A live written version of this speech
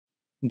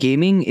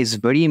Gaming is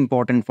very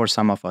important for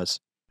some of us.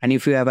 And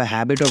if you have a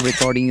habit of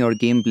recording your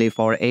gameplay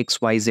for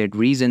XYZ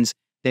reasons,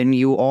 then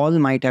you all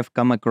might have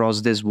come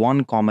across this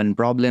one common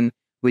problem,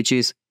 which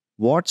is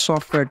what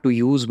software to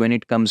use when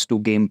it comes to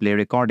gameplay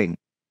recording.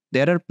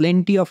 There are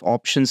plenty of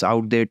options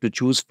out there to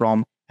choose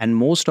from, and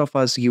most of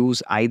us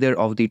use either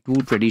of the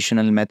two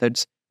traditional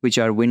methods, which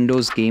are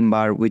Windows Game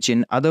Bar, which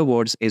in other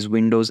words is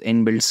Windows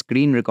inbuilt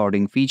screen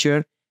recording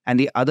feature, and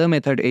the other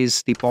method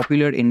is the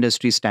popular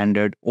industry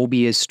standard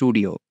OBS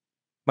Studio.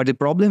 But the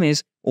problem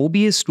is,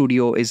 OBS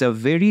Studio is a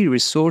very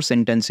resource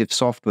intensive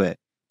software,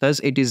 thus,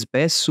 it is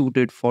best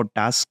suited for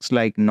tasks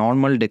like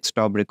normal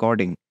desktop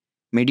recording.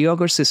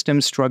 Mediocre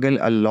systems struggle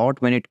a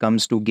lot when it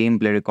comes to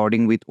gameplay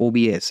recording with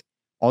OBS.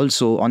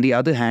 Also, on the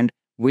other hand,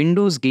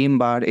 Windows Game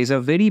Bar is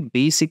a very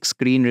basic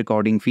screen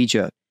recording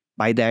feature.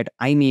 By that,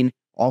 I mean,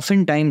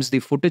 oftentimes the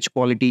footage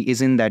quality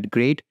isn't that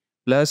great,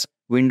 plus,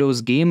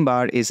 Windows Game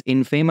Bar is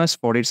infamous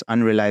for its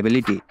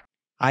unreliability.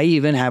 I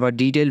even have a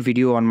detailed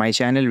video on my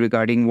channel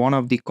regarding one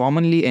of the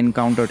commonly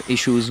encountered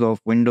issues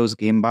of Windows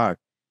Game Bar.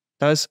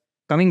 Thus,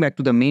 coming back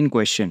to the main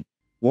question,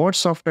 what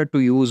software to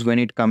use when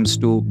it comes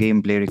to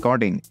gameplay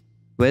recording?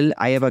 Well,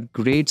 I have a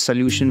great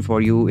solution for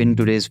you in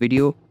today's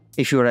video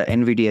if you are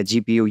an NVIDIA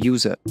GPU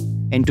user.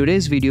 In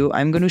today's video,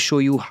 I'm going to show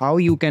you how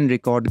you can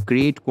record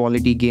great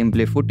quality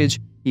gameplay footage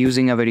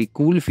using a very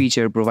cool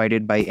feature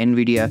provided by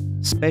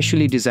NVIDIA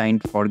specially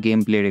designed for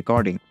gameplay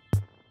recording.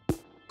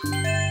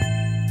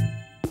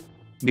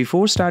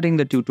 Before starting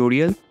the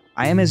tutorial,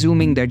 I am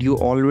assuming that you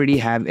already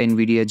have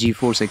NVIDIA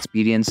GeForce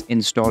Experience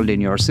installed in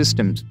your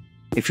systems.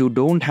 If you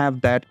don't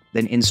have that,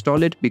 then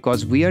install it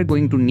because we are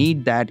going to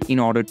need that in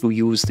order to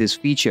use this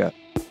feature.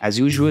 As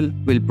usual,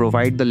 we'll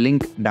provide the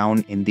link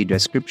down in the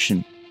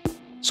description.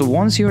 So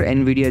once your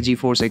NVIDIA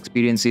GeForce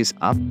Experience is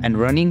up and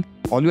running,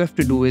 all you have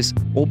to do is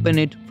open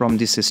it from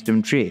the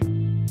system tray.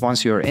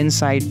 Once you're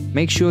inside,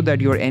 make sure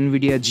that your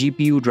NVIDIA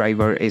GPU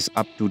driver is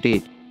up to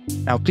date.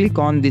 Now click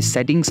on the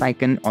settings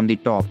icon on the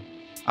top.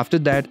 After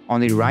that, on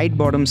the right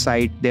bottom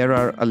side, there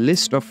are a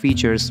list of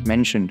features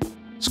mentioned.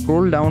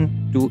 Scroll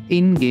down to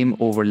In-game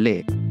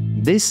overlay.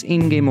 This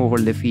in-game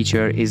overlay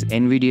feature is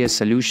NVIDIA's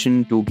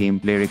solution to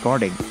gameplay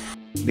recording.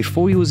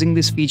 Before using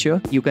this feature,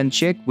 you can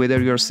check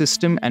whether your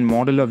system and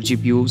model of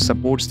GPU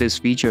supports this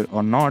feature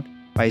or not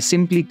by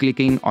simply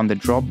clicking on the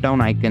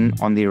drop-down icon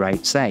on the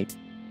right side.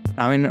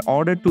 Now, in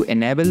order to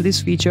enable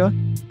this feature,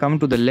 come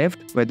to the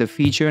left where the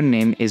feature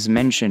name is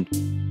mentioned.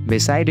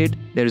 Beside it,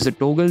 there is a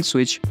toggle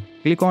switch.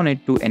 Click on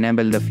it to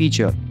enable the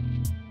feature.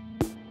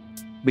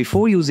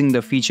 Before using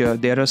the feature,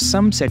 there are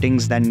some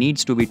settings that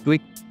needs to be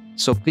tweaked,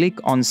 so click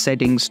on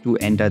Settings to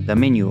enter the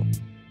menu.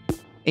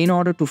 In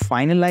order to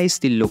finalize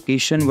the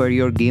location where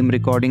your game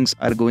recordings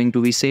are going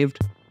to be saved,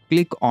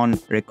 click on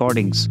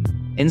Recordings.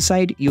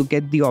 Inside, you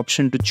get the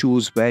option to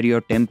choose where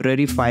your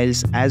temporary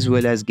files as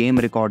well as game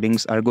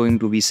recordings are going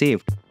to be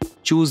saved.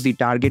 Choose the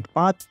target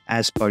path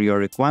as per your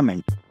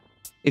requirement.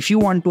 If you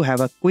want to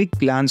have a quick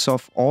glance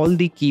of all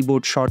the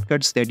keyboard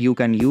shortcuts that you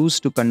can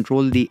use to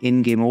control the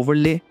in-game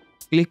overlay,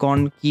 click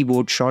on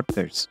Keyboard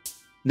Shortcuts.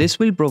 This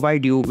will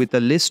provide you with a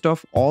list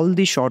of all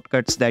the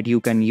shortcuts that you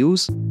can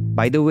use.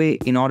 By the way,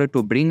 in order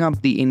to bring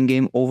up the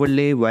in-game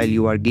overlay while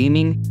you are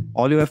gaming,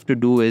 all you have to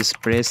do is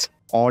press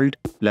Alt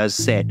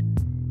plus Z.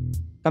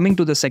 Coming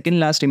to the second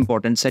last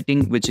important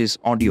setting, which is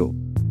audio.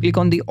 Click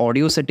on the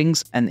audio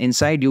settings and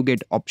inside you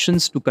get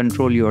options to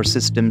control your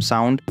system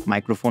sound,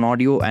 microphone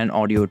audio and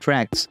audio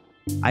tracks.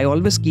 I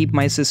always keep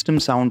my system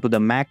sound to the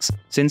max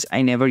since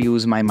I never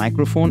use my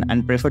microphone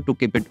and prefer to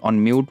keep it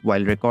on mute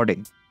while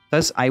recording.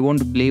 Thus, I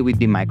won't play with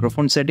the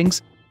microphone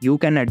settings. You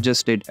can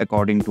adjust it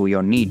according to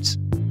your needs.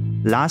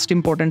 Last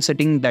important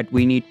setting that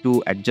we need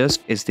to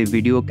adjust is the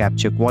video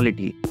capture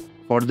quality.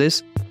 For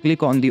this,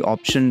 click on the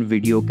option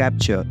Video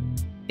Capture.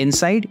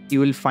 Inside,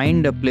 you will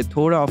find a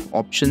plethora of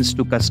options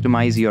to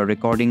customize your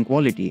recording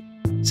quality.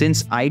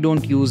 Since I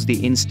don't use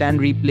the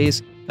instant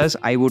replays, thus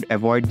I would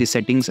avoid the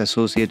settings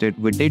associated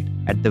with it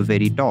at the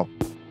very top.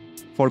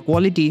 For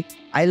quality,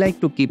 I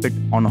like to keep it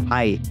on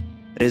high.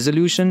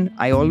 Resolution,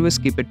 I always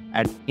keep it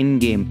at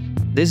in-game.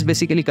 This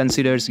basically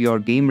considers your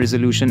game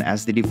resolution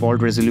as the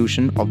default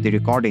resolution of the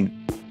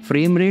recording.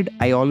 Frame rate,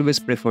 I always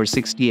prefer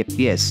 60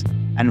 fps,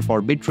 and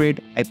for bitrate,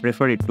 I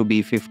prefer it to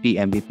be 50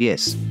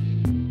 mbps.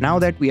 Now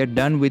that we are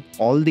done with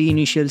all the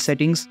initial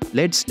settings,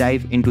 let's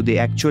dive into the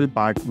actual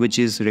part, which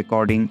is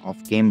recording of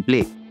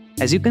gameplay.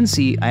 As you can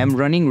see, I am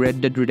running Red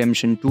Dead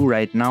Redemption 2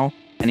 right now,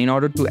 and in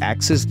order to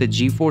access the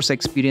GeForce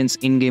Experience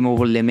in-game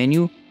overlay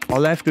menu,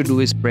 all I have to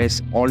do is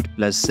press Alt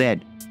plus Z.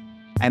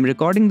 I am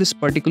recording this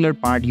particular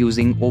part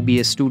using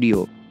OBS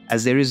Studio,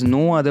 as there is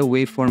no other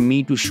way for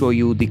me to show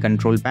you the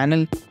control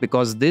panel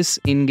because this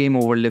in-game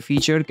overlay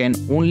feature can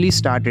only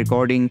start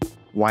recording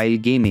while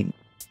gaming.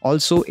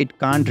 Also, it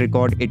can't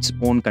record its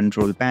own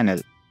control panel.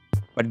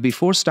 But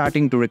before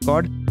starting to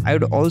record, I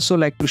would also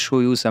like to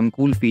show you some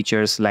cool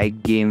features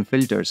like game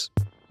filters.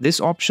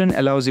 This option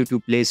allows you to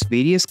place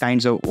various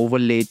kinds of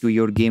overlay to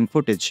your game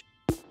footage.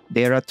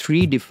 There are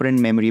 3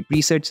 different memory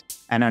presets,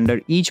 and under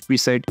each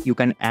preset, you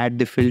can add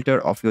the filter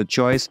of your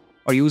choice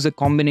or use a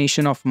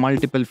combination of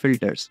multiple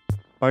filters.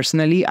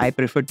 Personally, I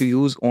prefer to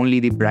use only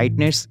the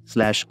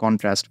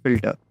brightness/contrast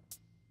filter.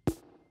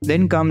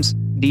 Then comes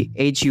the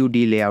HUD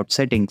layout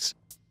settings.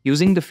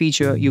 Using the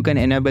feature, you can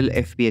enable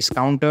FPS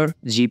counter,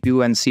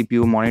 GPU and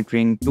CPU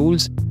monitoring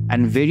tools,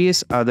 and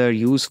various other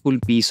useful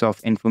piece of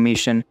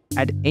information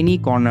at any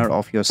corner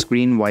of your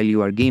screen while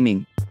you are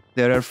gaming.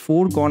 There are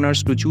 4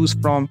 corners to choose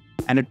from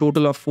and a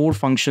total of 4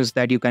 functions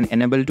that you can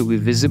enable to be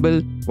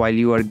visible while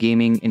you are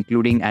gaming,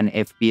 including an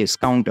FPS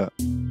counter.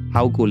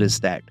 How cool is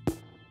that?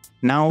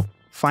 Now,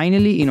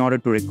 finally, in order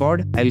to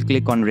record, I'll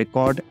click on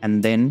record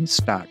and then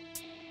start.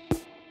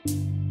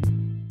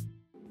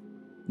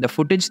 The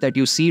footage that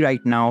you see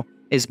right now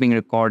is being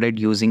recorded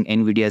using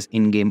NVIDIA's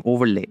in-game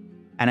overlay,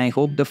 and I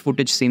hope the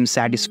footage seems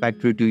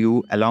satisfactory to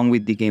you along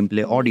with the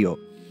gameplay audio.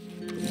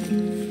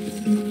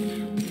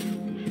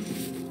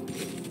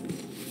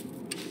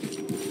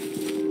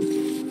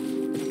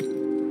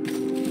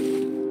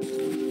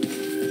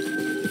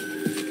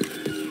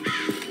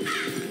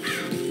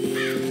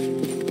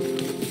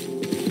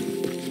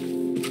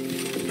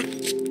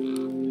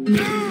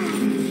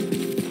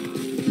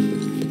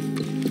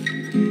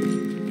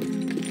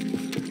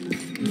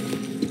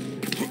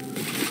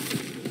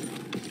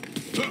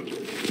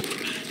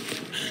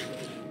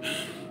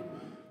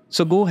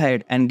 So go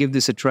ahead and give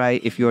this a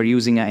try if you are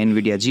using an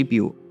NVIDIA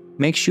GPU.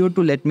 Make sure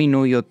to let me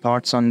know your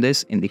thoughts on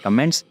this in the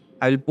comments.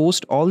 I will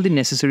post all the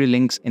necessary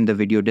links in the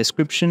video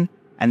description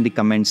and the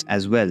comments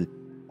as well.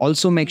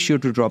 Also make sure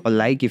to drop a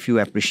like if you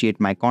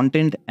appreciate my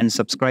content and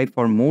subscribe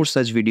for more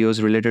such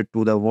videos related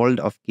to the world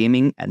of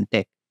gaming and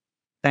tech.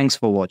 Thanks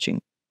for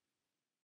watching.